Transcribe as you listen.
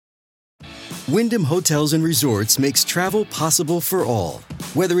Wyndham Hotels and Resorts makes travel possible for all.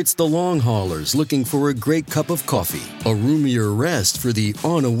 Whether it's the long haulers looking for a great cup of coffee, a roomier rest for the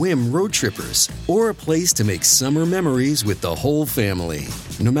on-a-whim road trippers, or a place to make summer memories with the whole family.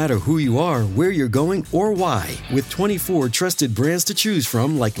 No matter who you are, where you're going, or why, with 24 trusted brands to choose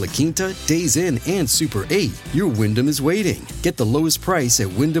from like La Quinta, Days Inn, and Super 8, your Wyndham is waiting. Get the lowest price at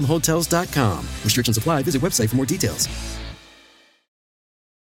WyndhamHotels.com. Restrictions apply. Visit website for more details.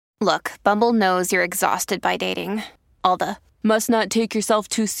 Look, Bumble knows you're exhausted by dating. All the, must not take yourself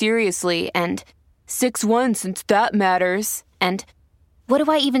too seriously, and 6'1" since that matters, and what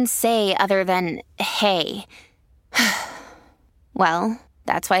do I even say other than, hey? Well,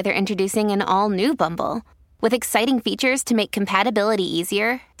 that's why they're introducing an all-new Bumble, with exciting features to make compatibility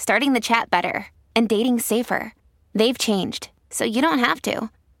easier, starting the chat better, and dating safer. They've changed, so you don't have to.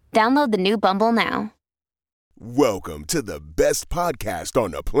 Download the new Bumble now. Welcome to the best podcast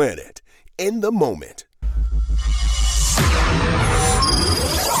on the planet, In the Moment.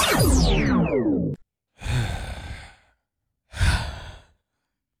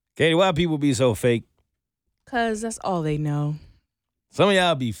 Katie, why people be so fake? Because that's all they know. Some of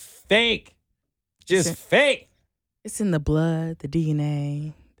y'all be fake. Just fake. It's in the blood, the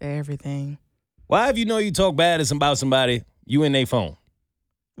DNA, the everything. Why, if you know you talk bad about somebody, you in their phone?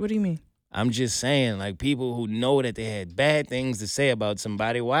 What do you mean? I'm just saying, like, people who know that they had bad things to say about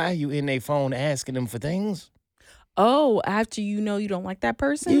somebody, why are you in their phone asking them for things? Oh, after you know you don't like that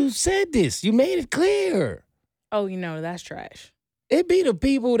person? You said this. You made it clear. Oh, that's trash. It be the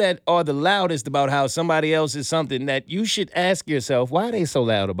people that are the loudest about how somebody else is something that you should ask yourself, why are they so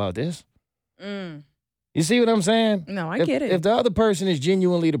loud about this? You see what I'm saying? No, I get it. If the other person is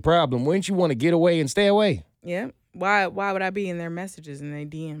genuinely the problem, wouldn't you want to get away and stay away? Yeah. Why would I be in their messages and their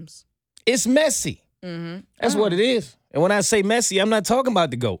DMs? It's messy. Mm-hmm. That's what it is. And when I say messy, I'm not talking about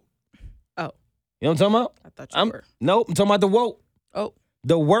the GOAT. Oh. You know what I'm talking about? I thought you were. Nope, I'm talking about the woke. Oh.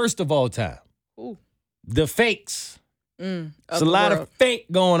 The worst of all time. Ooh. The fakes. There's a lot of fake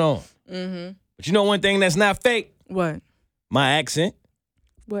going on. Mm-hmm. But you know one thing that's not fake? What? My accent.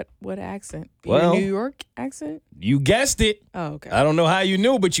 What accent? Well, Your New York accent? You guessed it. Oh, okay. I don't know how you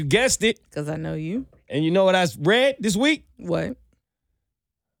knew, but you guessed it. Because I know you. And you know what I read this week? What?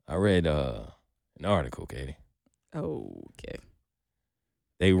 I read an article, Katie. Okay.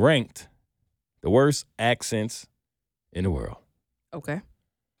 They ranked the worst accents in the world. Okay.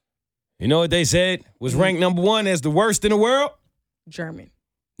 You know what they said was ranked number one as the worst in the world? German.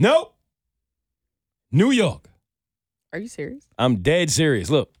 Nope. New York. Are you serious? I'm dead serious.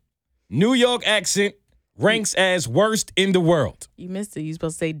 Look, New York accent ranks as worst in the world. You missed it. You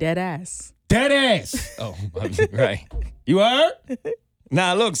supposed to say dead ass. Dead ass. Oh, right. You heard?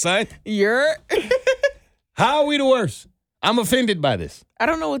 Nah, look, son. How are we the worst? I'm offended by this. I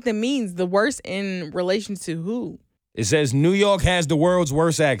don't know what that means. The worst in relation to who? It says New York has the world's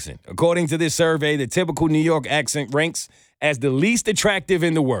worst accent. According to this survey, the typical New York accent ranks as the least attractive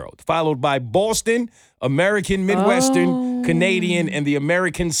in the world, followed by Boston, American Midwestern, Canadian, and the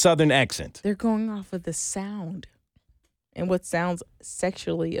American Southern accent. They're going off of the sound and what sounds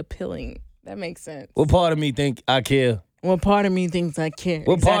sexually appealing. That makes sense. What part of me think I care? What part of me thinks I care?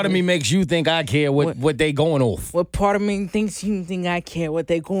 What part of me makes you think I care what they going off? What part of me thinks you think I care what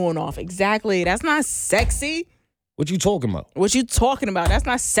they going off? Exactly. That's not sexy. What you talking about? What you talking about? That's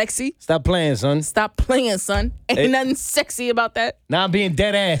not sexy. Stop playing, son. Stop playing, son. Ain't nothing sexy about that. Now I'm being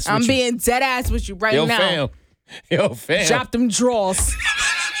dead ass with I'm you. being dead ass with you right now. Yo, fam. Drop them draws.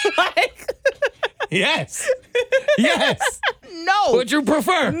 Yes. Yes. No. What you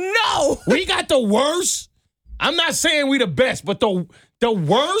prefer? No. We got the worst. I'm not saying we the best, but the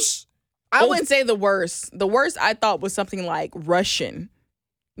worst? I wouldn't say the worst. The worst I thought was something like Russian.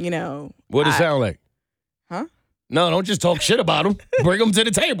 What does it sound like? Huh? No, don't just talk shit about them. Bring them to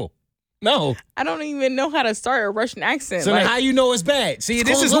the table. No. I don't even know how to start a Russian accent. So then how you know it's bad? See,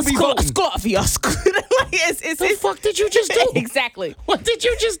 this is who be voting. The fuck did you just do? Exactly. What did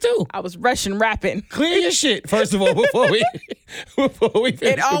you just do? I was Russian rapping. Clear your shit, first of all, before we finish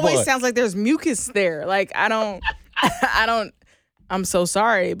It always the sounds like there's mucus there. Like, I'm so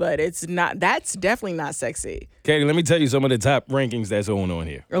sorry, but it's not, that's definitely not sexy. Katie, let me tell you some of the top rankings that's going on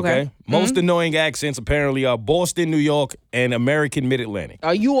here. Okay. Most annoying accents apparently are Boston, New York, and American Mid-Atlantic.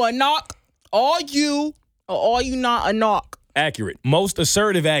 Are you a knock? Are you not a knock? Accurate. Most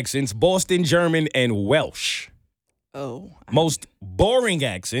assertive accents, Boston, German, and Welsh. Oh. Most boring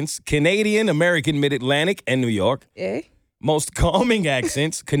accents, Canadian, American Mid-Atlantic, and New York. Eh? Most calming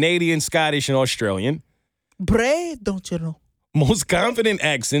accents, Canadian, Scottish, and Australian. Bre, don't you know? Most confident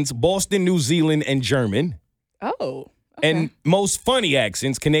accents, Boston, New Zealand, and German. Oh. And most funny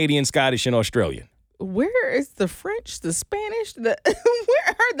accents, Canadian, Scottish, and Australian. Where is the French, the Spanish, where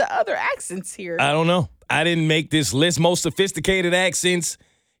are the other accents here? I don't know. I didn't make this list. Most sophisticated accents,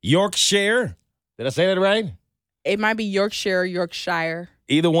 Yorkshire. Did I say that right? It might be Yorkshire or Yorkshire.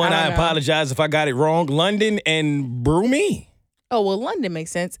 Either one, I I don't know. apologize if I got it wrong. London and Broomy. Oh, well, London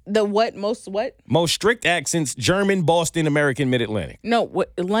makes sense. The what? Most what? Most strict accents, German, Boston, American, Mid-Atlantic. No,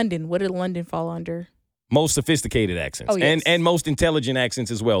 what London? What did London fall under? Most sophisticated accents. Oh, yes. And most intelligent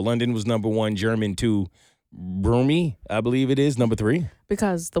accents as well. London was number 1, German 2, Broomy, I believe it is, number 3.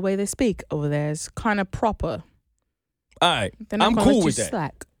 Because the way they speak over there is kind of proper. All right, They're not I'm gonna cool let with you that.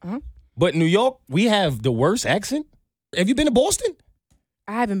 slack. Huh? But New York, we have the worst accent. Have you been to Boston?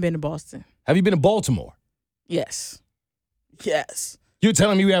 I haven't been to Boston. Have you been to Baltimore? Yes. Yes. You're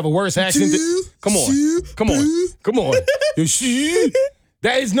telling me you have a worse accent? Come on. Come on.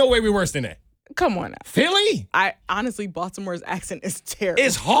 That is no way we're worse than that. Come on now. Philly? I honestly, Baltimore's accent is terrible.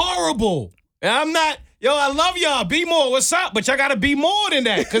 It's horrible. And I'm not, I love y'all. Be more. What's up? But y'all got to be more than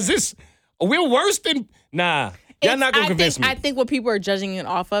that because we're worse than, nah. Y'all not going to convince me. I think what people are judging it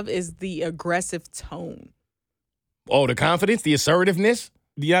off of is the aggressive tone. Oh, the confidence, the assertiveness,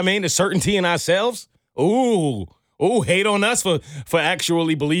 you know what I mean? The certainty in ourselves. Ooh, hate on us for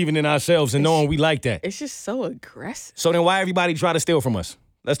actually believing in ourselves and knowing we like that. It's just so aggressive. So then why everybody try to steal from us?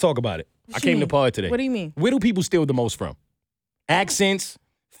 Let's talk about it. I came to pod today. What do you mean? Where do people steal the most from? Accents,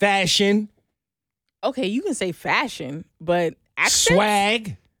 fashion, Okay, you can say fashion, but accents?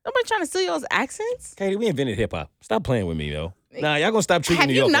 swag. Nobody trying to steal y'all's accents? Katie, we invented hip hop. Stop playing with me, though. Nah, y'all gonna stop treating Have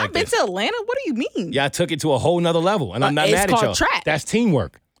New you York not like been this. to Atlanta? What do you mean? Y'all took it to a whole nother level, and I'm not it's mad at called y'all. trap. That's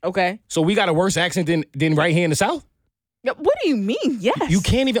teamwork. Okay. So we got a worse accent than right here in the South? Yeah, what do you mean? Yes. You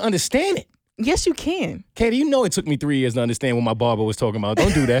can't even understand it. Yes, you can. Katie, you know it took me 3 years to understand what my barber was talking about.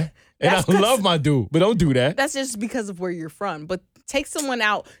 Don't do that. And I That's 'cause- love my dude, but don't do that. That's just because of where you're from. But take someone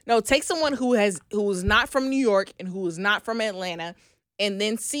out. No, take someone who's not from New York and who is not from Atlanta, and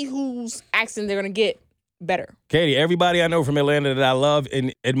then see whose accent they're gonna get better. Katie, everybody I know from Atlanta that I love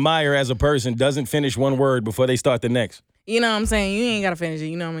and admire as a person doesn't finish one word before they start the next. You know what I'm saying? You ain't gotta finish it.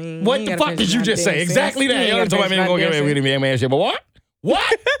 You know what I mean? What You the ain't gotta fuck finish did you my just say? damn Exactly sentence. that. You Yo, ain't so gotta I mean, finish go my get damn me, man, shit. But what?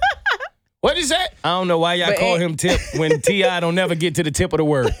 What? What is that? I don't know why y'all But call him Tip when T.I. don't never get to the tip of the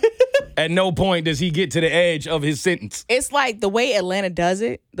word. At no point does he get to the edge of his sentence. It's like the way Atlanta does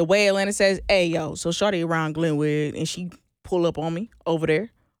it. The way Atlanta says, "Hey, yo, so shorty around Glenwood," and she pull up on me over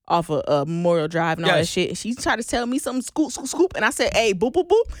there off of Memorial Drive and all that Yes. shit. She tried to tell me something, scoop, and I said, "Hey, boop, boop,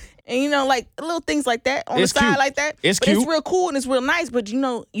 boop," and like little things like that on It's the side cute. like that. It's but cute. It's real cool and it's real nice. But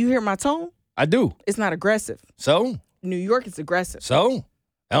you hear my tone? I do. It's not aggressive. So? New York is aggressive.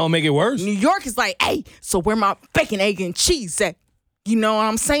 I don't make it worse. New York is like, "Hey, so where my bacon, egg, and cheese at?" You know what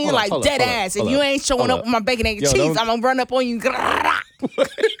I'm saying? Hold up, like hold up, dead hold up, ass. hold If you up, ain't showing hold up up. with my bacon, egg, and Yo, cheese, don't- I'm gonna run up on you.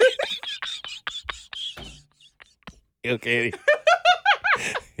 Yo, Katie.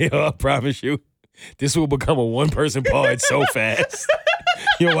 Yo, I promise you, this will become a one-person pod so fast.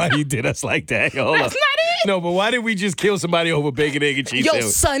 Yo, why you did us like that? Yo, hold That's up. not it. No, but why did we just kill somebody over bacon, egg, and cheese Yo,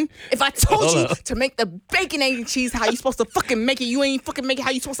 sandwich? son, if I told Hold you up. to make the bacon, egg, and cheese how you supposed to fucking make it, you ain't fucking make it how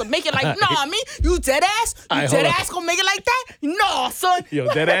you supposed to make it. Like, no, I mean, you dead ass? You Alright, dead hold ass gonna make it like that? No, son. Yo,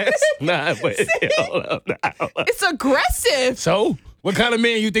 dead ass? Nah, but hold up, hold up. It's aggressive. So, what kind of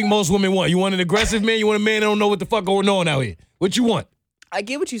man you think most women want? You want an aggressive man? You want a man that don't know what the fuck going on out here? What you want? I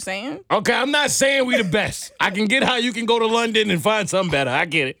get what you're saying. Okay, I'm not saying we the best. I can get how you can go to London and find something better. I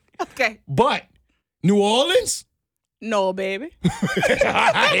get it. Okay. But New Orleans? No, baby.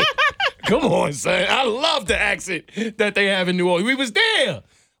 Alright. Come on, son. I love the accent that they have in New Orleans. We was there.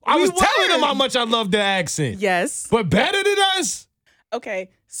 I We was telling were. them how much I love the accent. Yes. But better than us? Okay.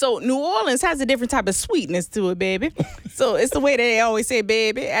 So New Orleans has a different type of sweetness to it, baby. So it's the way that they always say,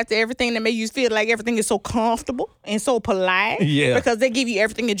 baby, after everything that make you feel like everything is so comfortable and so polite. Yeah. Because they give you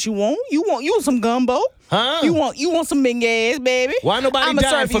everything that you want. You want some gumbo. Huh? You want some big ass, baby. Why nobody I'ma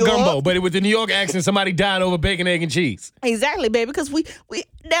died serve for you gumbo, up. but with the New York accent, somebody died over bacon, egg, and cheese? Exactly, baby. Because we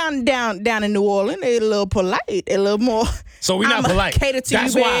down in New Orleans, they a little polite, a little more. So we not I'ma polite. cater to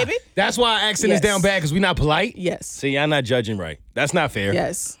That's you, why. baby. That's why our accent is Yes. down bad, because we not polite? Yes. See, y'all not judging right. That's not fair.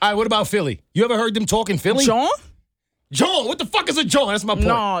 Yes. All right, what about Philly? You ever heard them talk in Philly? John? John, what the fuck is a John? That's my point.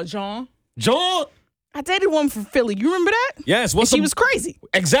 No, John. John? I dated one from Philly. You remember that? Yes. And What's she the- was crazy.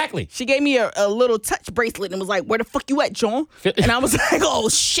 Exactly. She gave me a little touch bracelet and was like, "Where the fuck you at, John?" And I was like, "Oh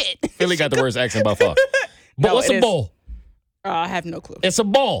shit." Philly got the worst accent by far. But No, what's it a is. ball? I have no clue. It's a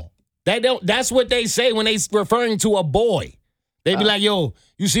ball. That's what they say when they referring to a boy. They be like, yo,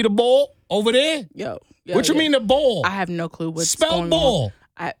 you see the ball over there? Yo, What you mean the ball? I have no clue what's Spell going ball.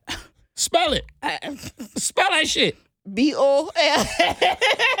 on. Spell it. Spell that shit. B-O.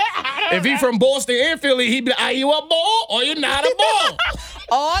 If he from Boston and Philly, he'd be like, are you a ball or you not a ball?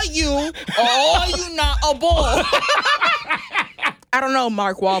 Are you not a ball? I don't know,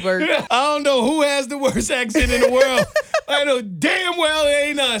 Mark Wahlberg. I don't know who has the worst accent in the world. I know damn well it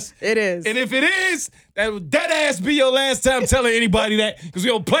ain't us. It is. And if it is, that will dead ass be your last time telling anybody that, because we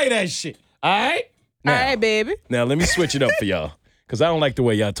don't play that shit. All right? All right, baby. Now, let me switch it up for y'all, because I don't like the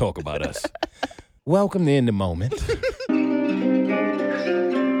way y'all talk about us. Welcome to In the Moment.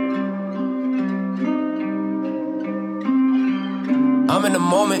 I'm in the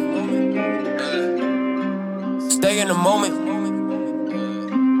moment. Stay in the moment.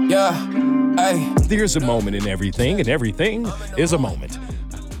 Yeah, hey. There's a moment in everything, and everything is a moment.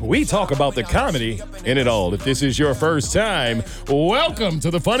 We talk about the comedy in it all. If this is your first time, welcome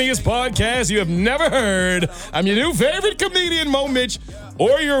to the funniest podcast you have never heard. I'm your new favorite comedian, Mo Mitch,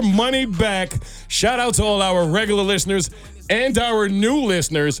 or your money back. Shout out to all our regular listeners and our new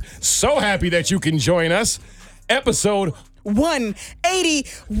listeners. So happy that you can join us. Episode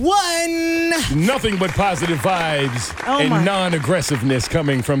 181. Nothing but positive vibes and non-aggressiveness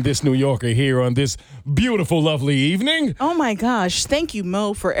coming from this New Yorker here on this beautiful, lovely evening. Oh my gosh. Thank you,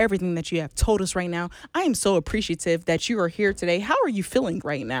 Mo, for everything that you have told us right now. I am so appreciative that you are here today. How are you feeling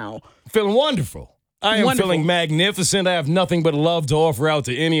right now? Feeling wonderful. I am feeling magnificent. I have nothing but love to offer out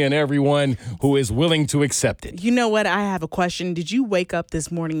to any and everyone who is willing to accept it. You know what? I have a question. Did you wake up this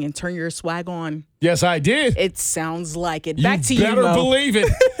morning and turn your swag on? Yes, I did. It sounds like it. Back to you, better Mo. believe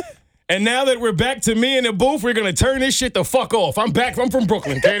it. And now that we're back to me in the booth, we're going to turn this shit the fuck off. I'm back. I'm from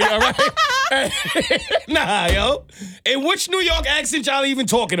Brooklyn, Katie, all right? Nah, yo. And which New York accent y'all even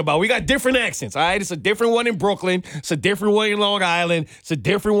talking about? We got different accents, all right? It's a different one in Brooklyn. It's a different one in Long Island. It's a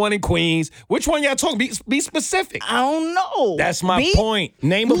different one in Queens. Which one y'all talking? Be specific. I don't know. That's my point.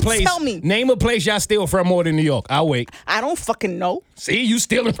 Name a place. Tell me. Name a place y'all steal from more than New York. I'll wait. I don't fucking know. See, you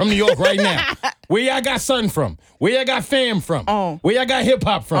stealing from New York right now. Where y'all got Sun from? Where y'all got Fam from? Where y'all got hip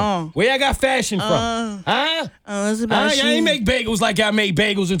hop from? Where y'all got fashion from? It's about y'all ain't make bagels like y'all made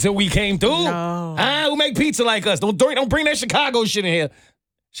bagels until we came through. No. Who make pizza like us? Don't bring that Chicago shit in here.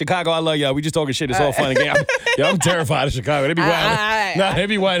 Chicago, I love y'all. We just talking shit. It's all fun again. I'm terrified of Chicago. They be wild. Nah, they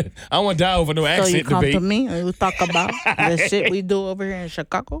be wild. I want to die over no accent So you come debate. to me and you talk about the shit we do over here in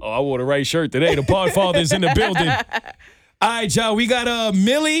Chicago? Oh, I wore the right shirt today. The Podfather's in the building. All right, y'all. We got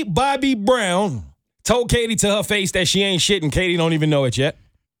Millie Bobby Brown told Katie to her face that she ain't shit, and Katie don't even know it yet.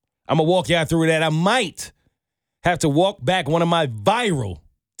 I'm going to walk y'all through that. I might have to walk back one of my viral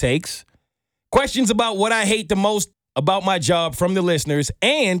takes. Questions about what I hate the most about my job from the listeners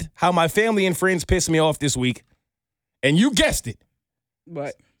and how my family and friends pissed me off this week. And you guessed it.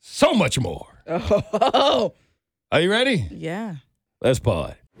 What? So much more. Oh. Are you ready? Yeah. Let's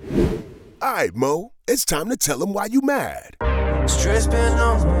pod. All right, Mo, it's time to tell them why you mad. Stress been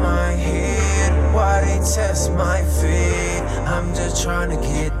on my head. Why they test my feet? I'm just trying to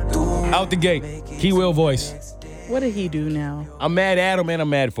get through. Out the gate. Key Will voice. What did he do now? I'm mad at him and I'm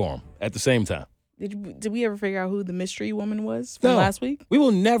mad for him at the same time. Did we ever figure out who the mystery woman was from last week? We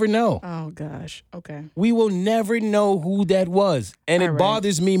will never know. Oh, gosh. Okay. We will never know who that was. And it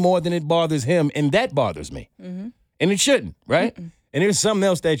bothers me more than it bothers him. And that bothers me. Mm-hmm. And it shouldn't, right? Mm-mm. And there's something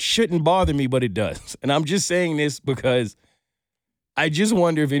else that shouldn't bother me, but it does. And I'm just saying this because I just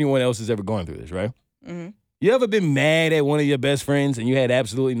wonder if anyone else has ever gone through this, right? Mm-hmm. You ever been mad at one of your best friends and you had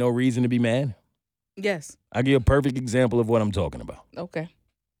absolutely no reason to be mad? Yes. I'll give you a perfect example of what I'm talking about. Okay.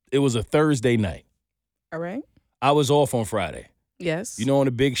 It was a Thursday night. All right. I was off on Friday. Yes. You know, on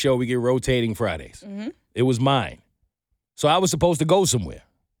the big show, we get rotating Fridays. Mm-hmm. It was mine. So I was supposed to go somewhere.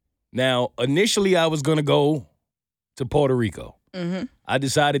 Now, initially, I was going to go to Puerto Rico. Mm-hmm. I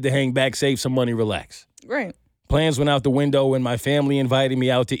decided to hang back, save some money, relax. Right. Plans went out the window when my family invited me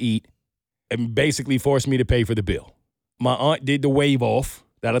out to eat and basically forced me to pay for the bill. My aunt did the wave off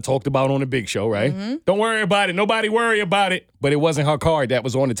that I talked about on the big show, right? Mm-hmm. Don't worry about it. Nobody worry about it. But it wasn't her card that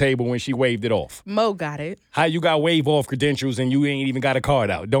was on the table when she waved it off. Mo got it. How you got wave off credentials and you ain't even got a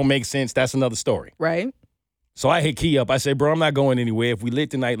card out? Don't make sense. That's another story. Right. So I hit Key up. I said, bro, I'm not going anywhere. If we lit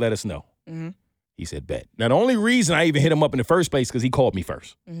tonight, let us know. Mm-hmm. He said, bet. Now, the only reason I even hit him up in the first place because he called me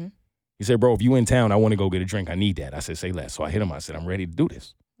first. Mm-hmm. He said, bro, if you in town, I want to go get a drink. I need that. I said, say less. So I hit him. I said, I'm ready to do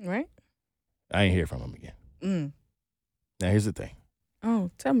this. Right. I ain't hear from him again. Mm. Now, here's the thing. Oh,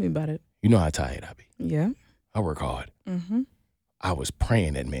 tell me about it. You know how tired I be. Yeah. I work hard. Mm-hmm. I was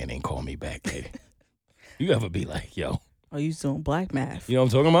praying that man ain't call me back, Katie. You ever be like, yo. Oh, you doing black math. You know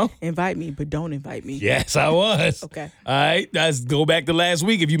what I'm talking about? Invite me, but don't invite me. Yes, I was. Okay. All right. Let's go back to last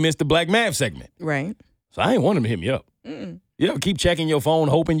week if you missed the black math segment. Right. So I ain't want him to hit me up. Mm-mm. You ever keep checking your phone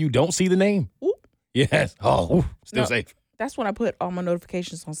hoping you don't see the name? Ooh. Yes. Oh, still No. safe. That's when I put all my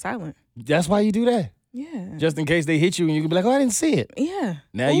notifications on silent. That's why you do that. Yeah. Just in case they hit you and you can be like, oh, I didn't see it. Yeah.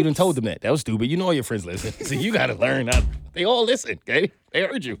 Now you done told them that. That was stupid. You know all your friends listen. So you got to learn how. They all listen, okay? They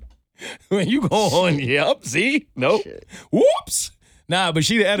heard you. When you go on, yep, see? No. Whoops. Nah, but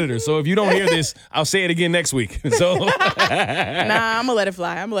she the editor. So if you don't hear this, I'll say it again next week. So Nah, I'm going to let it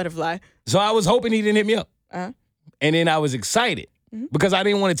fly. So I was hoping he didn't hit me up. Uh-huh. And then I was excited because I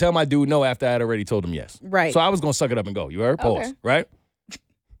didn't want to tell my dude no after I had already told him yes. Right. So I was going to suck it up and go. You heard? Pause. Okay. Right?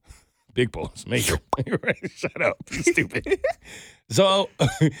 Big pause. Major. Shut up. You stupid. So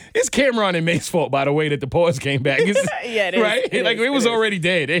it's Cameron and May's fault, by the way, that the pause came back. Yeah, it is. Right? It It was already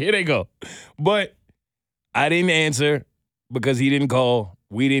dead. Here they go. But I didn't answer because he didn't call.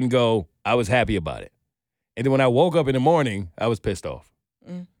 We didn't go. I was happy about it. And then when I woke up in the morning, I was pissed off.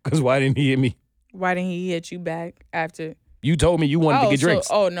 Because why didn't he hit me? Why didn't he hit you back after? You told me you wanted to get drinks.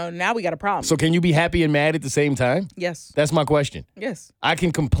 No, now we got a problem. So can you be happy and mad at the same time? Yes. That's my question. Yes. I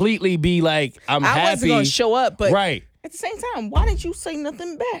can completely be like, I'm happy. I wasn't going to show up, but Right. at the same time, why didn't you say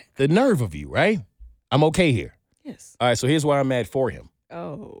nothing back? The nerve of you, right? I'm okay here. Yes. All right, so here's why I'm mad for him.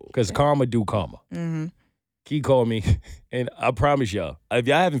 Oh. Because karma do karma. Mm-hmm. He called me, and I promise y'all, if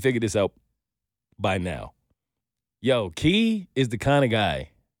y'all haven't figured this out by now, Key is the kind of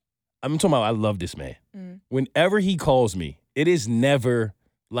guy, I'm talking about I love this man. Whenever he calls me, it is never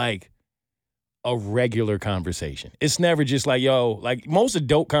like a regular conversation. It's never just like, like most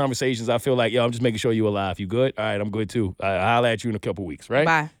adult conversations, I feel like, I'm just making sure you alive. You good? All right, I'm good too. I'll holler at you in a couple weeks, right?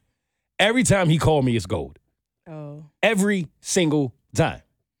 Bye. Every time he called me, it's gold. Oh. Every single time.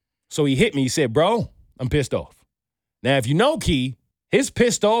 So he hit me. He said, bro, I'm pissed off. Now, if you know Key, his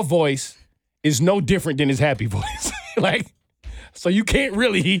pissed off voice is no different than his happy voice. So you can't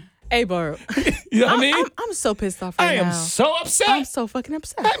really. Hey, bro. You know what I mean? I'm so pissed off right I now. am so upset. I'm so fucking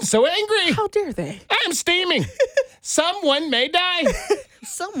upset. I'm so angry. How dare they? I am steaming. Someone may die.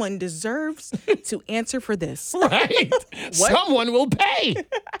 Someone deserves to answer for this. Right? Someone will pay.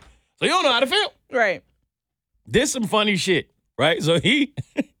 So you don't know how to feel. Right. This some funny shit, right? So he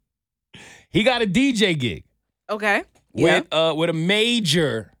got a DJ gig Okay. with a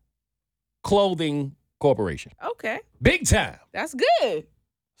major clothing corporation. Okay. Big time. That's good.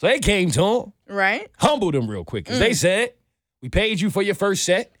 So they came to him, Right. humbled him real quick. 'Cause they said, we paid you for your first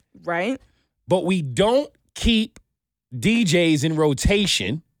set, Right. but we don't keep DJs in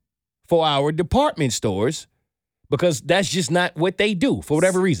rotation for our department stores because that's just not what they do for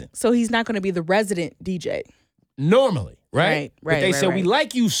whatever reason. So he's not going to be the resident DJ. Normally, right? Right, But they right, said, we right.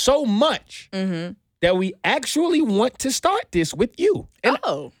 like you so much that we actually want to start this with you. And,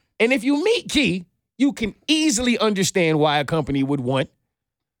 Oh. and if you meet Key, you can easily understand why a company would want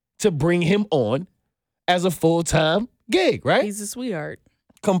to bring him on as a full-time gig, right? He's a sweetheart.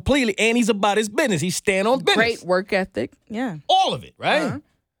 Completely. And he's about his business. He's stand on business. Great work ethic. Yeah. All of it, right? Uh-huh.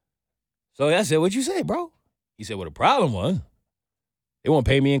 So I said, what'd you say, bro? He said, well, the problem was they won't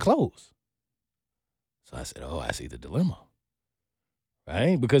pay me in clothes. So I said, oh, I see the dilemma,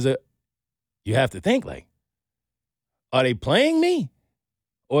 right? Because you have to think like, are they playing me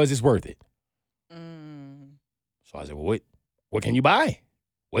or is this worth it? So I said, well, what can you buy?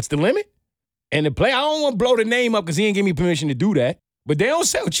 What's the limit? And the play, I don't want to blow the name up because he didn't give me permission to do that. But they don't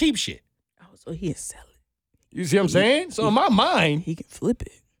sell cheap shit. Oh, so he is selling. You see what I'm saying? So in my mind, He can flip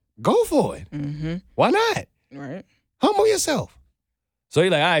it. go for it. Mm-hmm. Why not? Right. Humble yourself. So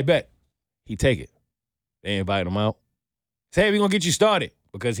he's like, all right, bet. He take it. They invite him out. Say, hey, we're going to get you started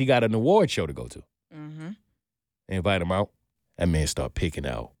because he got an award show to go to. Mm-hmm. They invite him out. That man start picking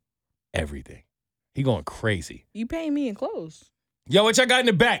out everything. He going crazy. You paying me in clothes. Yo, what y'all got in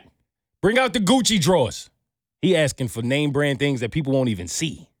the back? Bring out the Gucci drawers. He asking for name brand things that people won't even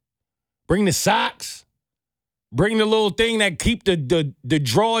see. Bring the socks. Bring the little thing that keep the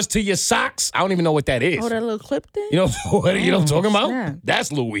drawers to your socks. I don't even know what that is. Oh, that little clip thing? You know what I'm talking about? snap.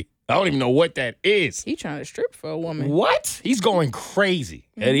 That's Louis. I don't even know what that is. He trying to strip for a woman. What? He's going crazy.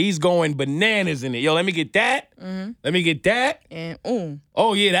 And he's going bananas in it. Yo, let me get that. Let me get that. And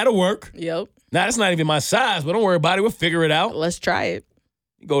Oh, yeah, that'll work. yep. Now, that's not even my size, but don't worry about it. We'll figure it out. Let's try it.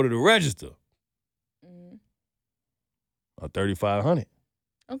 You go to the register. $3,500.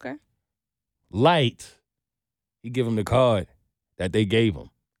 Okay. Light. He give him the card that they gave him.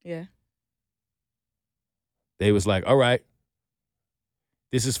 Yeah. They was like, all right,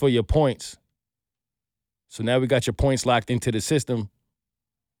 this is for your points. So now we got your points locked into the system,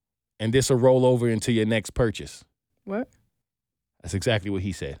 and this will roll over into your next purchase. What? That's exactly what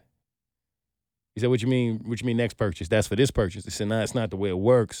he said. He said, what you mean next purchase? That's for this purchase. He said, no, it's not the way it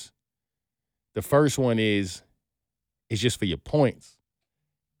works. The first one is, it's just for your points.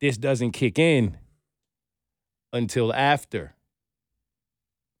 This doesn't kick in until after.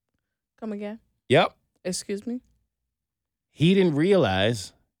 Come again? Yep. Excuse me? He didn't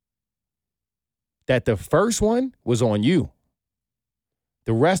realize that the first one was on you.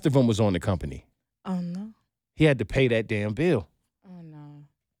 The rest of them was on the company. Oh, no. He had to pay that damn bill. Oh, no.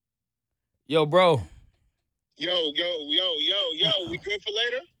 Yo, bro. Yo, we good for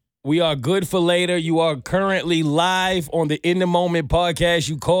later? We are good for later. You are currently live on the In the Moment podcast.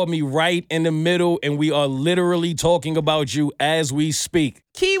 You called me right in the middle, and we are literally talking about you as we speak.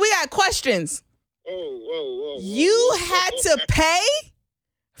 Key, we got questions. Whoa. You had to pay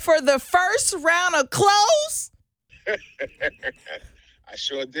for the first round of clothes? I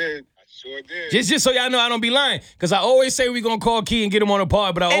sure did. Just so y'all know I don't be lying, because I always say we're going to call Key and get him on a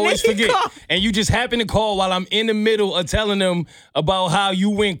pod, but I always forget. And you just happen to call while I'm in the middle of telling them about how you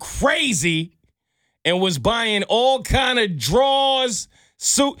went crazy and was buying all kind of drawers,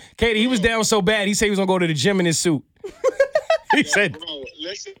 suit. Katie, he was down so bad, he said he was going to go to the gym in his suit. He said, bro,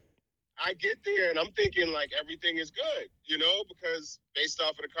 listen, I get there and I'm thinking like everything is good, because based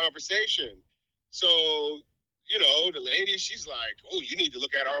off of the conversation. So, the lady, she's like, oh, you need to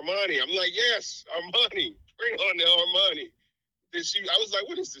look at Armani. I'm like, yes, Armani. Bring on the Armani. I was like,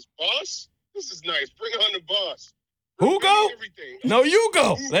 what is this, boss? This is nice. Bring on the boss. Who go? Everything. No, you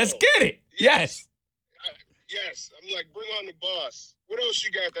go. Let's get it. Yes. Yes. I'm like, bring on the boss. What else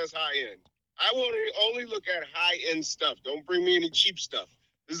you got that's high end? I want to only look at high end stuff. Don't bring me any cheap stuff.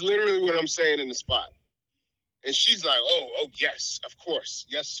 This is literally what I'm saying in the spot. And she's like, oh, yes, of course.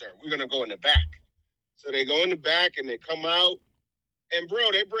 Yes, sir. We're going to go in the back. So they go in the back and they come out. And,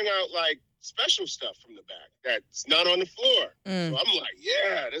 bro, they bring out, like, special stuff from the back that's not on the floor. So I'm like,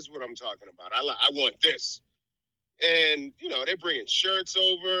 yeah, that's what I'm talking about. I want this. And, they're bringing shirts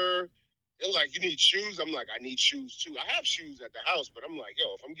over. They're like, you need shoes? I'm like, I need shoes, too. I have shoes at the house, but I'm like,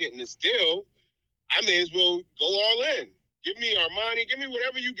 yo, if I'm getting this deal, I may as well go all in. Give me Armani. Give me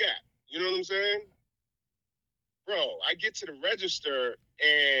whatever you got. You know what I'm saying? Bro, I get to the register,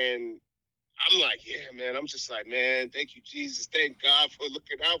 and I'm like, yeah, man. I'm just like, man, thank you, Jesus. Thank God for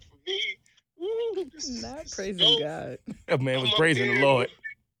looking out for me. Woo, Not praising God. That man was praising the Lord.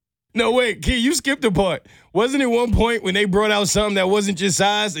 No, wait, Key, you skipped a part. Wasn't it one point when they brought out something that wasn't your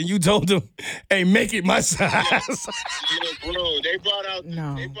size and you told them, hey, make it my size? Bro, they brought out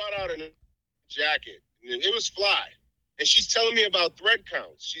a jacket. It was fly. And she's telling me about thread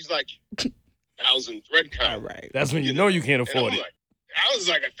counts. She's like, 1,000 thread count. All right. That's when you know you can't afford it. Like, I was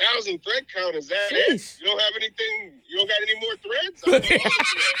like, 1,000 thread count, is that it? You don't have anything, you don't got any more threads?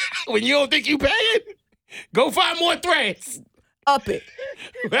 When you don't think you paying, go find more threads. Up it.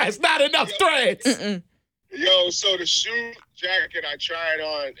 That's not enough threads. Yo, so the shoe jacket, I tried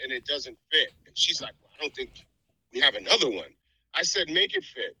on and it doesn't fit. And she's like, well, I don't think we have another one. I said, make it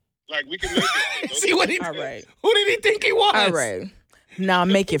fit. Like, we can make it fit. See what he All right. Who did he think he was? All right. Now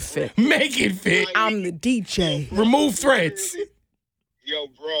make it fit. Make it fit. I'm the DJ. Remove threads. Yo,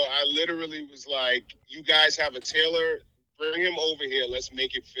 bro, I literally was like, you guys have a tailor, bring him over here, let's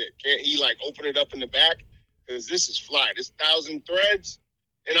make it fit. Can't he, like, open it up in the back? Because this is fly. This 1,000 threads.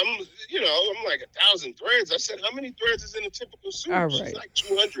 And I'm like, 1,000 threads? I said, how many threads is in a typical suit? All right. She's like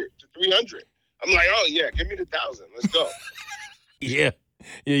 200 to 300. I'm like, oh, yeah, give me the 1,000. Let's go. Yeah,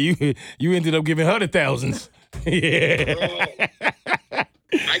 you ended up giving her the thousands. Yeah.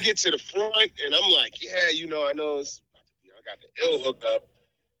 I get to the front, and I'm like, yeah, I know it's, I got the ill hookup.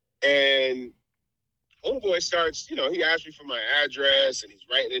 And homeboy starts, he asked me for my address, and he's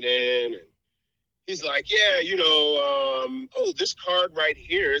writing it in, and he's like, yeah, this card right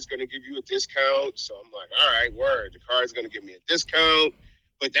here is going to give you a discount. So I'm like, all right, word. The card's going to give me a discount.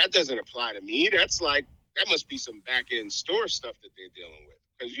 But that doesn't apply to me. That's like, that must be some back-end store stuff that they're dealing with.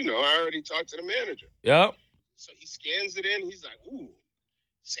 Because, I already talked to the manager. Yep. So he scans it in. He's like, ooh,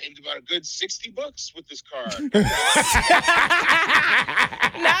 saved about a good $60 with this card.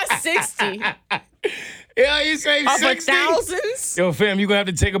 Not 60. Yeah, you saved Off 60. of thousands? Yo, fam, you're going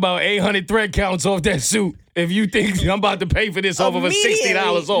to have to take about 800 thread counts off that suit if you think I'm about to pay for this off of a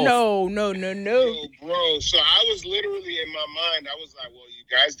 $60 off. No. Yo, bro, so I was literally in my mind, I was like, well, you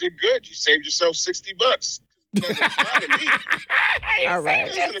guys did good. You saved yourself $60. Doesn't apply to me. All right.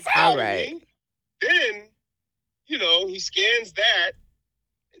 Doesn't apply to me. Then, he scans that,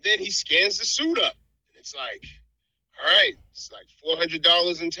 and then he scans the suit up. And it's like, all right, it's like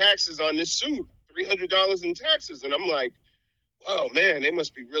 $400 in taxes on this suit, $300 in taxes. And I'm like, oh, man, they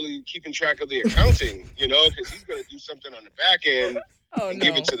must be really keeping track of the accounting, because he's going to do something on the back end and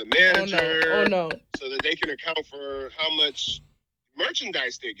give it to the manager. Oh, no. So that they can account for how much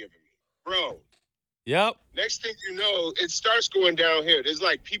merchandise they're giving me. Bro. Yep. Next thing you know, it starts going downhill. There's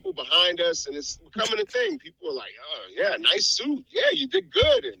like people behind us, and it's becoming a thing. People are like, "Oh yeah, nice suit. Yeah, you did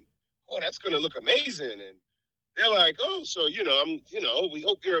good." And "Oh, that's gonna look amazing." And they're like, "Oh, so we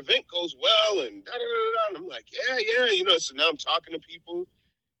hope your event goes well." And da da da da. And I'm like, "Yeah." So now I'm talking to people,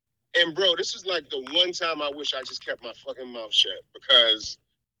 and bro, this is like the one time I wish I just kept my fucking mouth shut, because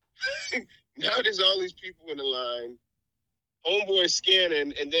now there's all these people in the line, homeboy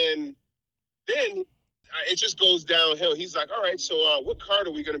scanning, and then it just goes downhill. He's like, "All right, so what card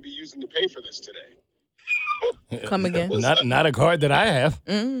are we going to be using to pay for this today?" Come again. Not a card that I have.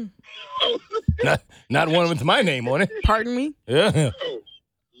 Not one with my name on it. Pardon me? Yeah. Oh,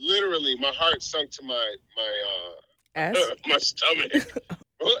 literally, my heart sunk to my Ass? my stomach.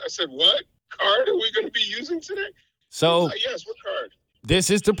 I said, "What card are we going to be using today?" So Like, yes, what card? this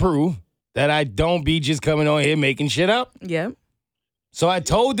is to prove that I don't be just coming on here making shit up. Yep. So I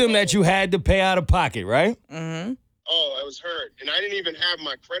told them that you had to pay out of pocket, right? Mm-hmm. Oh, I was hurt, and I didn't even have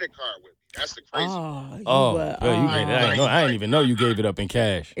my credit card with me. That's the crazy. I didn't even know you gave it up in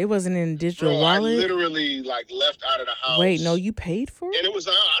cash. It wasn't in a digital Bro, wallet. I literally left out of the house. Wait, no, you paid for it? And it was,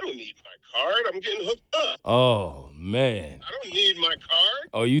 I don't need my card. I'm getting hooked up. Oh man. I don't need my card.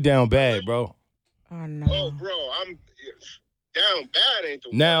 Oh, you down bad, bro. Oh no. Oh, bro, I'm down bad. Ain't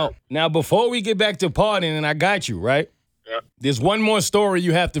the Now, before we get back to partying, and I got you right. Yeah. There's one more story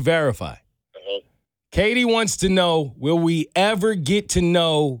you have to verify. Uh-huh. Katie wants to know: will we ever get to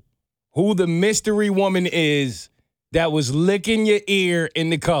know who the mystery woman is that was licking your ear in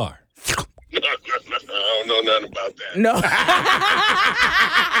the car? I don't know nothing about that. No.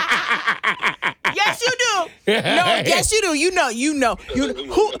 Yes, you do. No, yes, you do. You know.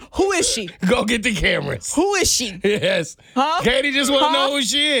 Who is she? Go get the cameras. Who is she? Yes. Huh? Katie just want to Huh? know who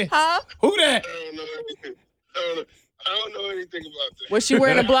she is. Huh? Who that? I don't know anything. I don't know anything about that. Was she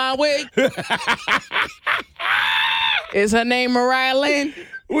wearing a blonde wig? Is her name Mariah Lynn?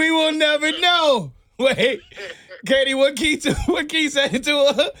 We will never know. Wait, Katie, what Key said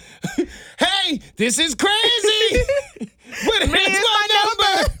to her? Hey, this is crazy. But here's my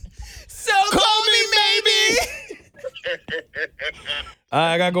number. So Call me, baby.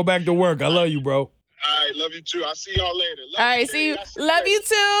 I gotta go back to work. I love you, bro. All right, love you too. I'll see y'all later. All right, see you. Love you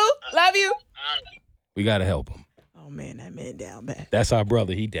too. Love you. We gotta help him. Oh man, that man down bad. That's our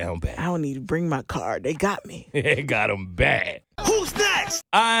brother. He down bad. I don't need to bring my card. They got me. They got him bad. Who's next?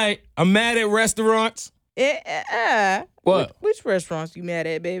 I'm mad at restaurants. What? Which restaurants you mad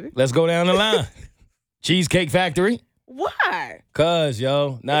at, baby? Let's go down the line. Cheesecake Factory. Why?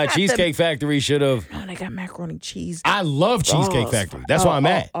 Cheesecake Factory should have. Oh, they got macaroni cheese. I love Cheesecake Factory. That's why I'm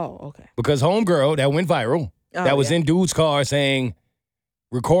mad. Oh, okay. Because homegirl that went viral, that was in dude's car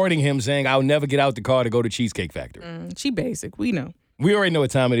recording him saying, "I'll never get out the car to go to Cheesecake Factory." She basic. We know. We already know what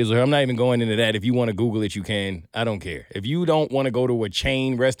time it is with her. I'm not even going into that. If you want to Google it, you can. I don't care. If you don't want to go to a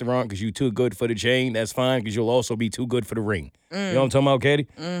chain restaurant because you're too good for the chain, that's fine, because you'll also be too good for the ring. You know what I'm talking about, Katie?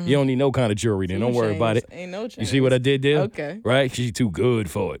 Mm-hmm. You don't need no kind of jewelry then. Don't worry about it. Ain't no chains. You see what I did there? Okay. Right? She's too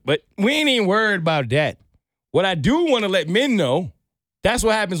good for it. But we ain't even worried about that. What I do want to let men know, that's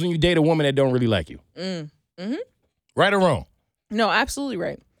what happens when you date a woman that don't really like you. Mm-hmm. Right or wrong? No, absolutely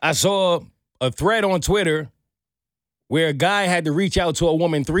right. I saw a thread on Twitter where a guy had to reach out to a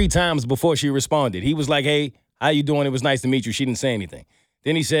woman 3 times before she responded. He was like, "Hey, how you doing? It was nice to meet you." She didn't say anything.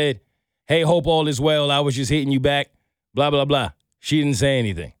 Then he said, "Hey, hope all is well. I was just hitting you back. Blah, blah, blah." She didn't say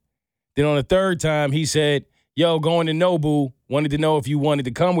anything. Then on the 3rd time, he said, "Yo, going to Nobu. Wanted to know if you wanted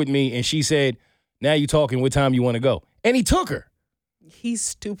to come with me." And she said, "Now you talking. What time you want to go?" And he took her. He's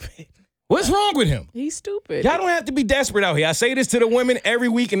stupid. What's wrong with him? He's stupid. Y'all don't have to be desperate out here. I say this to the women every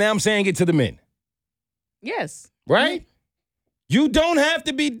week, and now I'm saying it to the men. Yes. Right? You don't have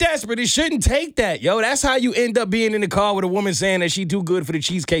to be desperate. It shouldn't take that, yo. That's how you end up being in the car with a woman saying that she too good for the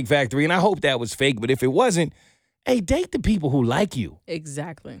Cheesecake Factory. And I hope that was fake. But if it wasn't, hey, date the people who like you.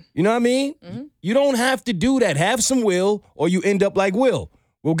 Exactly. You know what I mean? Mm-hmm. You don't have to do that. Have some will, or you end up like Will.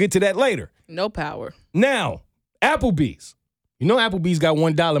 We'll get to that later. No power. Now, Applebee's. You know Applebee's got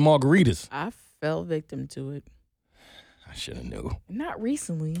 $1 margaritas. I fell victim to it. I should have knew. Not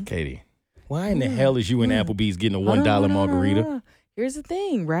recently. Katie, why in the hell is you in Applebee's getting a $1 margarita? Here's the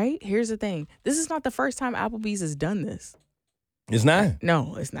thing, right? Here's the thing. This is not the first time Applebee's has done this. It's not?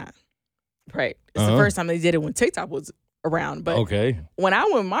 No, it's not. Right. It's the first time they did it when TikTok was around. But when I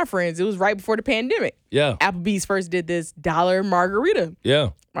went with my friends, it was right before the pandemic. Yeah. Applebee's first did this $1 margarita.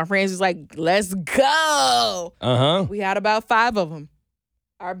 Yeah. My friends was like, "Let's go." We had about 5 of them.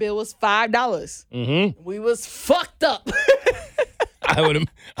 Our bill was $5. Mm-hmm. We was fucked up. I would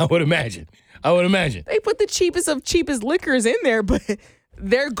imagine. They put the cheapest of cheapest liquors in there, but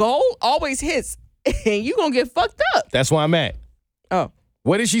their goal always hits. and you gonna get fucked up. That's why I'm at. Oh,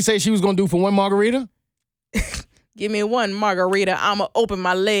 What did she say she was going to do for one margarita? give me one margarita, I'ma open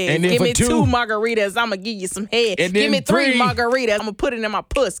my legs. And then Give for me two- 2 margaritas, I'ma give you some head. And Give then me 3 three- margaritas, I'ma put it in my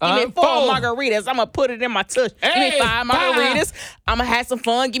puss. Give me 4 four. margaritas, I'ma put it in my tush. Give Hey, me 5 margaritas, I'ma have some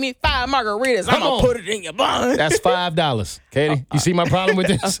fun. Give me 5 margaritas, Come I'ma on. put it in your bun. That's $5. Katie, you see my problem with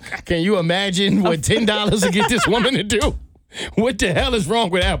this? Can you imagine what $10 to get this woman to do? What the hell is wrong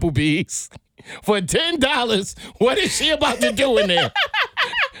with Applebee's? For $10, what is she about to do in there?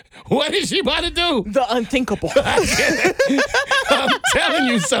 What is she about to do? The unthinkable. I'm telling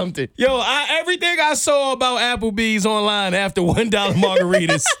you something. Yo, everything I saw about Applebee's online after $1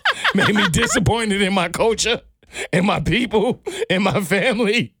 margaritas made me disappointed in my culture and my people and my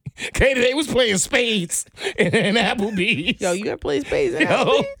family. Katie, they was playing spades in Applebee's. Yo, you ever play spades in Yo,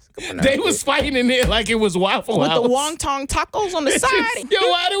 Applebee's? Come on now. they was fighting in there like it was Waffle With House. the wonton tacos on the side. Yo,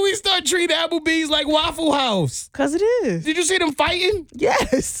 why do we start treating Applebee's like Waffle House? Because it is. Did you see them fighting?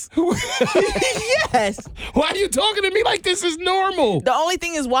 Yes. Yes. Why are you talking to me like this is normal? The only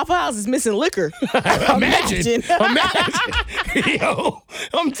thing is Waffle House is missing liquor. Imagine. Yo,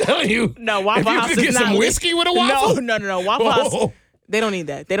 I'm telling you. No, Waffle if you House could is get not some lit- whiskey with a waffle. No. Waffle House, Oh. they don't need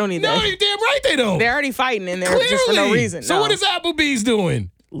that. They don't need No, that. you damn right they don't. They're already fighting in there Clearly. just for no reason. So No. what is Applebee's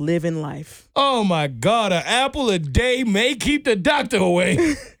doing? Living life. Oh my God, an apple a day may keep the doctor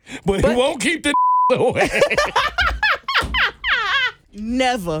away, but it won't keep the away.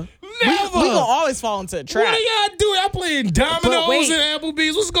 Never. Never. We gonna always fall into a trap. What are y'all doing? Y'all playing dominoes wait. at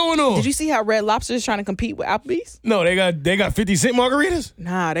Applebee's? What's going on? Did you see how Red Lobster is trying to compete with Applebee's? No, they got 50 cent margaritas.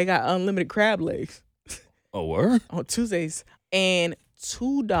 Nah, they got unlimited crab legs Oh, word? on Tuesdays and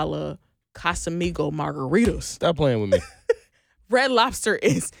 $2 Casamigo margaritas. Stop playing with me. Red Lobster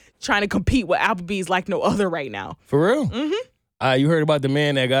is trying to compete with Applebee's like no other right now. For real? Mm-hmm. You heard about the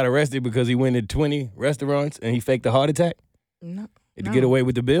man that got arrested because he went to 20 restaurants and he faked a heart attack No. to get away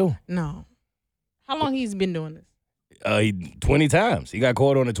with the bill? No. How long he's been doing this? 20 times. He got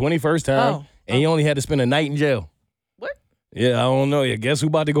caught on the 21st time, and he only had to spend a night in jail. What? Yeah, I don't know. Yeah, guess who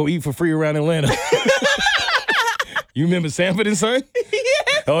about to go eat for free around Atlanta? You remember Sanford and Son?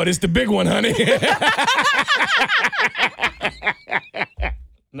 Yeah. Oh, this the big one, honey.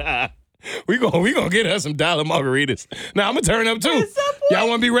 Nah. We gonna get us some dollar margaritas. Now I'm gonna turn up too. Y'all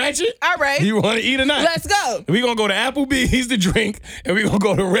wanna be ratchet? All right. You wanna eat or not? Let's go. We gonna go to Applebee's to drink, and we gonna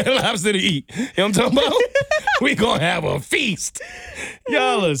go to Red Lobster to eat. You know what I'm talking about? We gonna have a feast.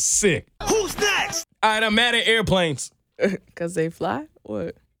 Y'all are sick. Who's next? All right, I'm mad at airplanes. Because they fly?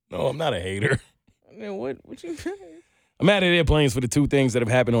 What? No, I'm not a hater. I mean, what you I'm mad at airplanes for the 2 things that have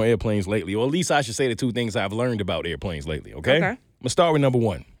happened on airplanes lately, or at least I should say the 2 things I've learned about airplanes lately, okay? Okay. I'm gonna start with number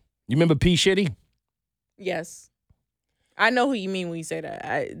 1. You remember P. Shitty? Yes. I know who you mean when you say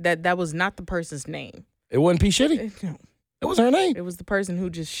that. That was not the person's name. It wasn't P. Shitty? No. That was her name? It was the person who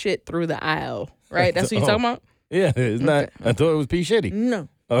just shit through the aisle, right? That's what you're talking about? Yeah, it's not. I thought it was P. Shitty. No.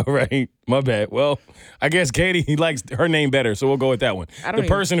 All right, my bad. Well, I guess Katie, he likes her name better, so we'll go with that one. I don't The even-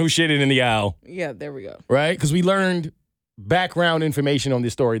 person who shitted in the aisle, Yeah, there we go. right? Because we learned background information on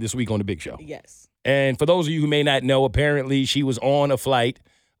this story this week on The Big Show. Yes. And for those of you who may not know, apparently she was on a flight.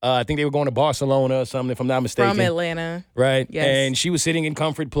 I think they were going to Barcelona or something, if I'm not mistaken. From Atlanta. Right? Yes. And she was sitting in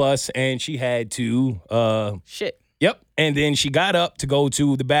Comfort Plus, and she had to Shit. Yep. And then she got up to go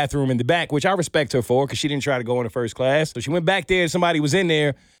to the bathroom in the back, which I respect her for because she didn't try to go in the first class. So she went back there. Somebody was in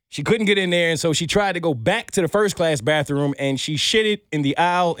there. She couldn't get in there. And so she tried to go back to the first class bathroom and she shitted in the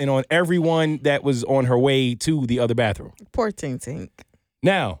aisle and on everyone that was on her way to the other bathroom. Poor Tink Tink.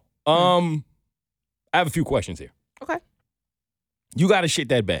 Now, I have a few questions here. Okay. You got to shit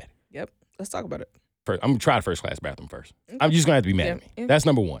that bad. Yep. Let's talk about it. First, I'm going to try the first class bathroom first. I'm just going to have to be mad at me. Yeah. That's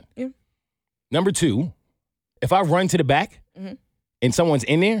number 1. Yeah. Number 2, if I run to the back and someone's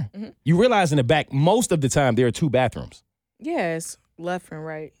in there, you realize in the back, most of the time, there are 2 bathrooms. Yes. Left and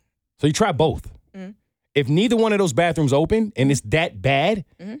right. So you try both. If neither one of those bathrooms open and it's that bad,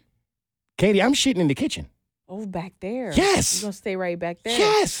 Katie, I'm shitting in the kitchen. Oh, back there. Yes. You're going to stay right back there.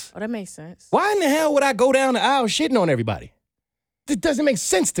 Yes. Oh, that makes sense. Why in the hell would I go down the aisle shitting on everybody? It doesn't make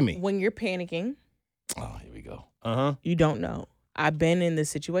sense to me. When you're panicking, Oh, here we go. Uh-huh. you don't know. I've been in this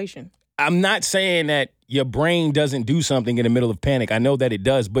situation. I'm not saying that your brain doesn't do something in the middle of panic. I know that it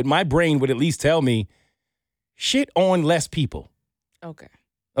does, but my brain would at least tell me, shit on less people. Okay.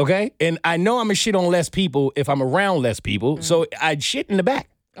 Okay? And I know I'm a shit on less people if I'm around less people, so I'd shit in the back.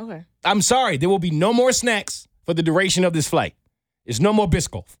 Okay. I'm sorry, there will be no more snacks for the duration of this flight. There's no more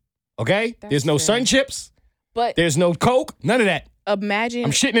Biscoff. Okay? There's no fair. Sun Chips. But There's no Coke. None of that. imagine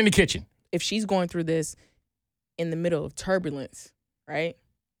I'm shitting in the kitchen. if she's going through this in the middle of turbulence, right?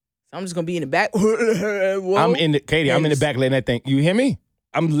 I'm just gonna be in the back. Whoa. I'm in the back letting that thing. You hear me?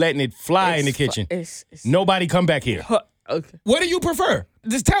 I'm letting it fly in the kitchen. Nobody come back here. Okay. What do you prefer?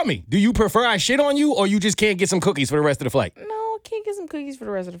 Just tell me. Do you prefer I shit on you or you just can't get some cookies for the rest of the flight? No, I can't get some cookies for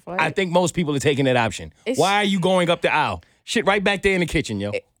the rest of the flight. I think most people are taking that option. Why are you going up the aisle? Shit right back there in the kitchen,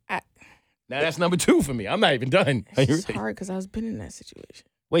 yo. Now that's number 2 for me. I'm not even done. It's hard because I've been in that situation.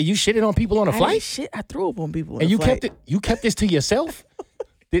 Wait, you shitted on people on a flight? I threw up on people on and a flight. You kept this to yourself?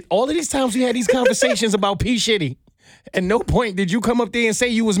 All of these times we had these conversations about P. Shitty, at no point did you come up there and say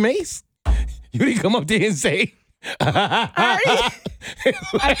you was Mace? You didn't come up there and say... I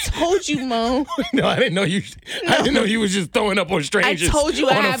told you, Mo. No, I didn't know you. I didn't know you was just throwing up on strangers. I told you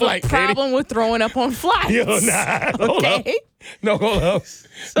I have a problem with throwing up on flights. Yo, nah. Hold up. No, hold up.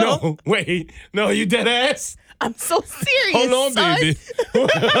 No, wait. No, you dead ass. I'm so serious. Hold on, son. baby.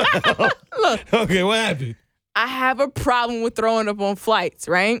 Look. Okay, what happened? I have a problem with throwing up on flights,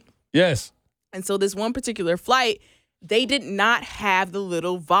 right? Yes. And so this one particular flight, they did not have the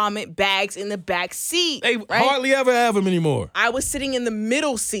little vomit bags in the back seat. They right? hardly ever have them anymore. I was sitting in the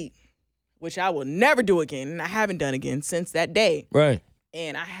middle seat, which I will never do again, and I haven't done again since that day. Right.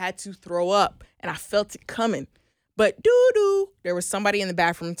 And I had to throw up, and I felt it coming. But there was somebody in the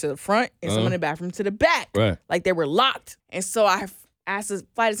bathroom to the front and someone in the bathroom to the back. Right. Like they were locked. And so I asked the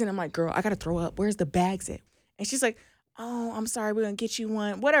flight attendant, I'm like, girl, I got to throw up. Where's the bags at? And she's like, oh, I'm sorry, we're going to get you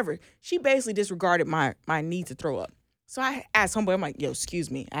one. Whatever. She basically disregarded my need to throw up. So I asked homeboy, I'm like, yo, excuse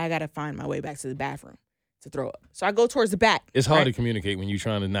me. I got to find my way back to the bathroom to throw up. So I go towards the back. It's hard to communicate when you're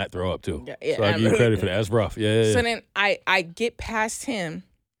trying to not throw up, too. Yeah, so I give you credit for that. That's rough. Yeah. So then I get past him,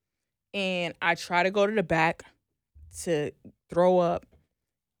 and I try to go to the back to throw up.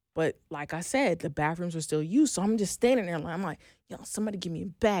 But like I said, the bathrooms were still used. So I'm just standing there. I'm like, yo, somebody give me a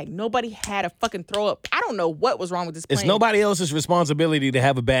bag. Nobody had a fucking throw up. I don't know what was wrong with this plane. It's nobody else's responsibility to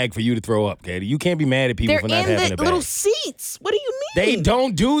have a bag for you to throw up, Katie. You can't be mad at people for not having a bag. They're in the little seats. What do you mean? They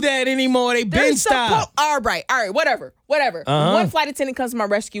don't do that anymore. They've been stopped. All right, whatever. One flight attendant comes to my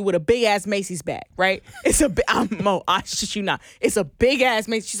rescue with a big ass Macy's bag, right? It's a Mo, I shit you not. It's a big ass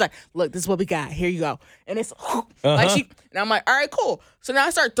Macy's. She's like, look, this is what we got. Here you go. And it's and I'm like, all right, cool. So now I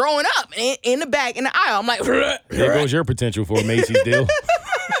start throwing up in the bag in the aisle. I'm like, there goes your potential for a Macy's deal.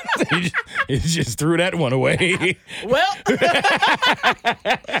 You just threw that one away. Well,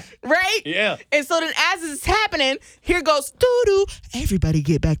 right? Yeah. And so then as it's happening, here goes doo-doo. Everybody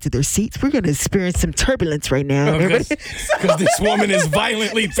get back to their seats. We're going to experience some turbulence right now. Because this woman is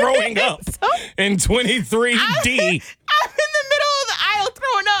violently throwing up in 23D. I'm in the middle of the aisle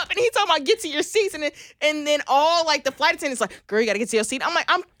throwing up, and he's talking about get to your seats, and then all like the flight attendants like, girl, you gotta get to your seat. I'm like,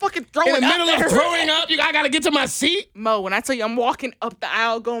 I'm fucking throwing up. In the middle of throwing up, I gotta get to my seat. Mo, when I tell you I'm walking up the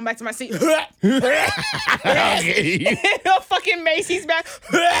aisle, going back to my seat, Okay. a fucking Macy's bag.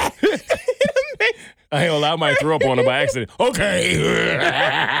 I ain't gonna lie, I might throw up on her by accident. Okay.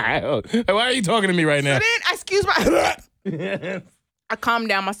 Why are you talking to me right now? So then I excuse my. I calm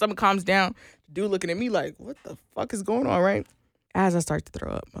down. My stomach calms down. The dude looking at me like, what the fuck is going on, right? As I start to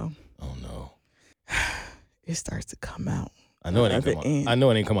throw up, Mo. Oh no. It starts to come out. I know it ain't come out. I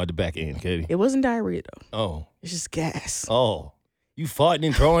know it ain't come out the back end, Katie. It wasn't diarrhea though. Oh. It's just gas. Oh. You farting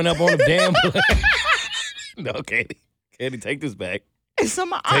and throwing up on the damn plane. No, Katie. Katie, take this back. And so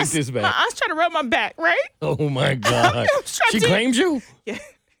my aunt's trying to rub my back, right? Oh my God. She claimed you? Yeah,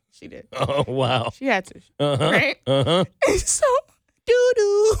 she did. Oh wow. She had to. Uh-huh. Right? Uh-huh. And so,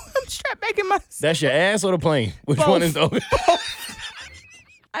 doo-doo. I'm strapped back in my seat. That's your ass or the plane? Which one is those?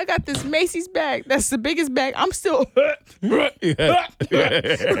 I got this Macy's bag. That's the biggest bag. I'm still right? And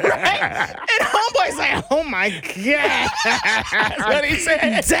homeboy's like, oh my God. That's what he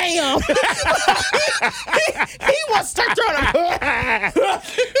said. Damn. he wants to start throwing up.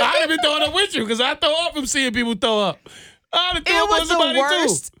 I'd have been throwing up with you because I throw up from seeing people throw up. I'd have thrown up with somebody too. It was the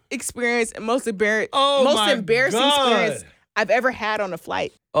worst experience and most embarrassing experience I've ever had on a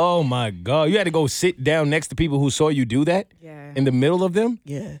flight. Oh my God. You had to go sit down next to people who saw you do that? Yeah. In the middle of them?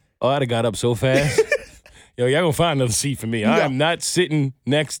 Yeah. Oh, I'd have got up so fast. Yo, y'all gonna find another seat for me. I am not sitting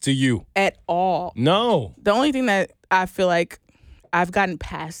next to you. At all. No. The only thing that I feel like I've gotten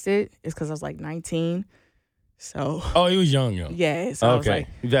past it is because I was like 19. So. Oh, you was young. Yeah. So okay. I was like,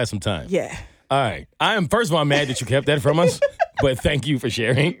 you've had some time. Yeah. All right. I am, first of all, mad that you kept that from us, but thank you for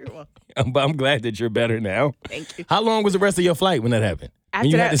sharing. You're welcome. I'm glad that you're better now. Thank you. How long was the rest of your flight when that happened? After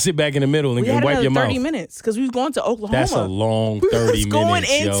when you that, had to sit back in the middle and wipe your mouth. 30 minutes because we was going to Oklahoma. That's a long 30 minutes. We was going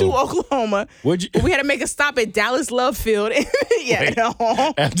into Oklahoma. Would you? We had to make a stop at Dallas Love Field.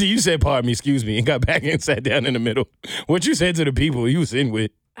 After you said, pardon me, excuse me, and got back and sat down in the middle, what you said to the people you was in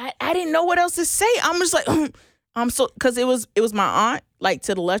with? I didn't know what else to say. I'm just like, Because it was my aunt, like,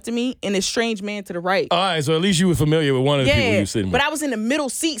 to the left of me, and a strange man to the right. All right, so at least you were familiar with one of the people you were sitting with. But I was in the middle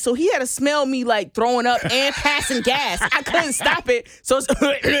seat, so he had to smell me, like, throwing up and passing gas. I couldn't stop it. So,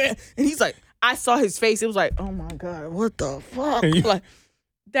 and he's like, I saw his face. It was like, oh, my God, what the fuck? Like,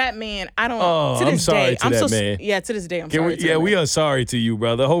 that man, I don't. Oh, to this I'm sorry day, to that man. Yeah, to this day, I'm sorry. We are sorry to you,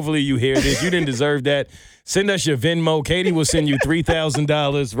 brother. Hopefully you hear this. You didn't deserve that. Send us your Venmo. Katie will send you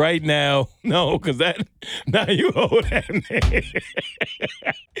 $3,000 right now. No, because now you owe that man.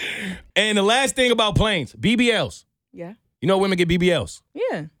 And the last thing about planes, BBLs. Yeah. You know women get BBLs.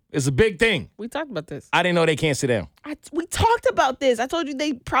 Yeah. It's a big thing. We talked about this. I didn't know they can't sit down. We talked about this. I told you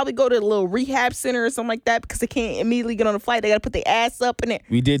they probably go to a little rehab center or something like that because they can't immediately get on a flight. They got to put their ass up in it.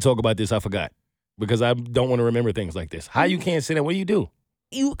 We did talk about this. I forgot because I don't want to remember things like this. How you can't sit down? What do you do?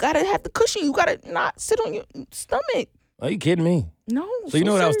 You got to have the cushion. You got to not sit on your stomach. Are you kidding me? No. So you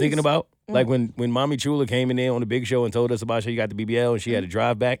know what I was thinking about? Mm. Like when Mommy Chula came in there on the big show and told us about she got the BBL and she had to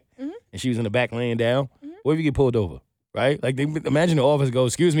drive back and she was in the back laying down. What if you get pulled over? Right? Like imagine the officer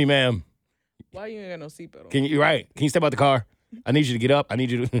goes, "Excuse me, ma'am. Why you ain't got no seatbelt on?" Can you step out the car? I need you to get up. I need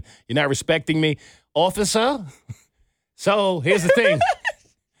you to. You're not respecting me, officer. So here's the thing.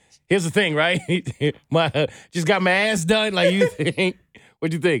 Here's the thing, right? Just got my ass done. Like you think?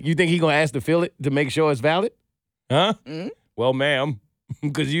 What you think? You think he gonna ask to fill it to make sure it's valid? Huh? Well, ma'am,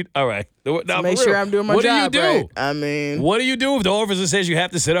 because you. All right. To make sure I'm doing my job. What do you do? Right? I mean, what do you do if the officer says you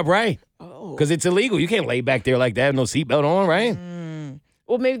have to sit up right? Oh, because it's illegal. You can't lay back there like that with no seatbelt on, right?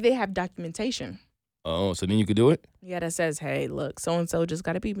 Well, maybe they have documentation. Oh, so then you could do it? Yeah, that says, hey, look, so-and-so just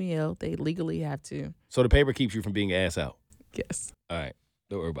got a BBL. They legally have to. So the paper keeps you from being ass out? Yes. All right.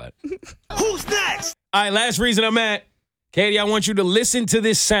 Don't worry about it. Who's next? All right, last reason I'm at. Katie, I want you to listen to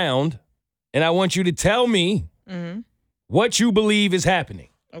this sound, and I want you to tell me what you believe is happening.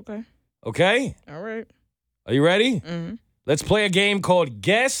 Okay. Okay? All right. Are you ready? Let's play a game called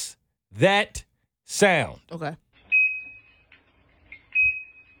Guess That Sound. Okay.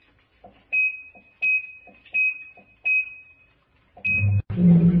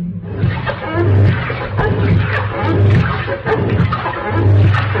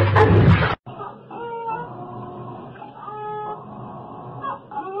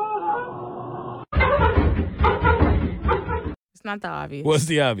 It's not the obvious. What's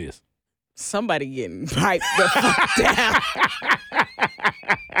the obvious? Somebody getting piped the fuck down.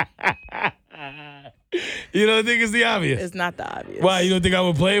 You don't think it's the obvious? It's not the obvious. Why? You don't think I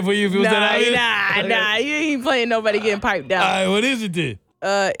would play it for you if it was that obvious? Nah. You ain't playing nobody getting piped down. All right, what is it then?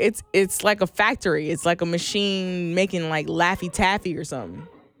 It's like a factory. It's like a machine making like Laffy Taffy or something.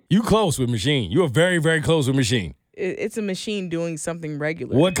 You close with machine. You are very, very close with machine. It's a machine doing something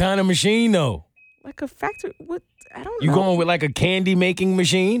regular. What kind of machine though? Like a factory? What? I don't know. You going with like a candy making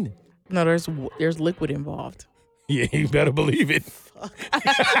machine? No, there's liquid involved. Yeah, you better believe it.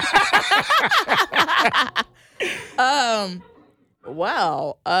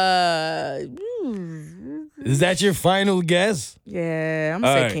 Wow. Is that your final guess? Yeah, I'm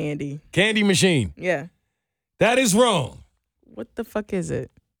gonna say candy. Candy machine. Yeah. That is wrong. What the fuck is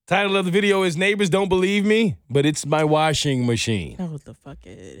it? Title of the video is Neighbors Don't Believe Me, but it's my washing machine. I know what the fuck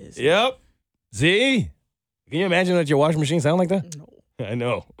it is. Yep. See? Can you imagine that your washing machine sound like that? No. I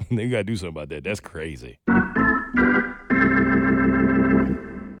know. You gotta do something about that. That's crazy.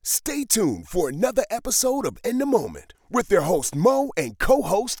 Stay tuned for another episode of In the Moment with their host Mo and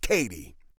co-host Katie.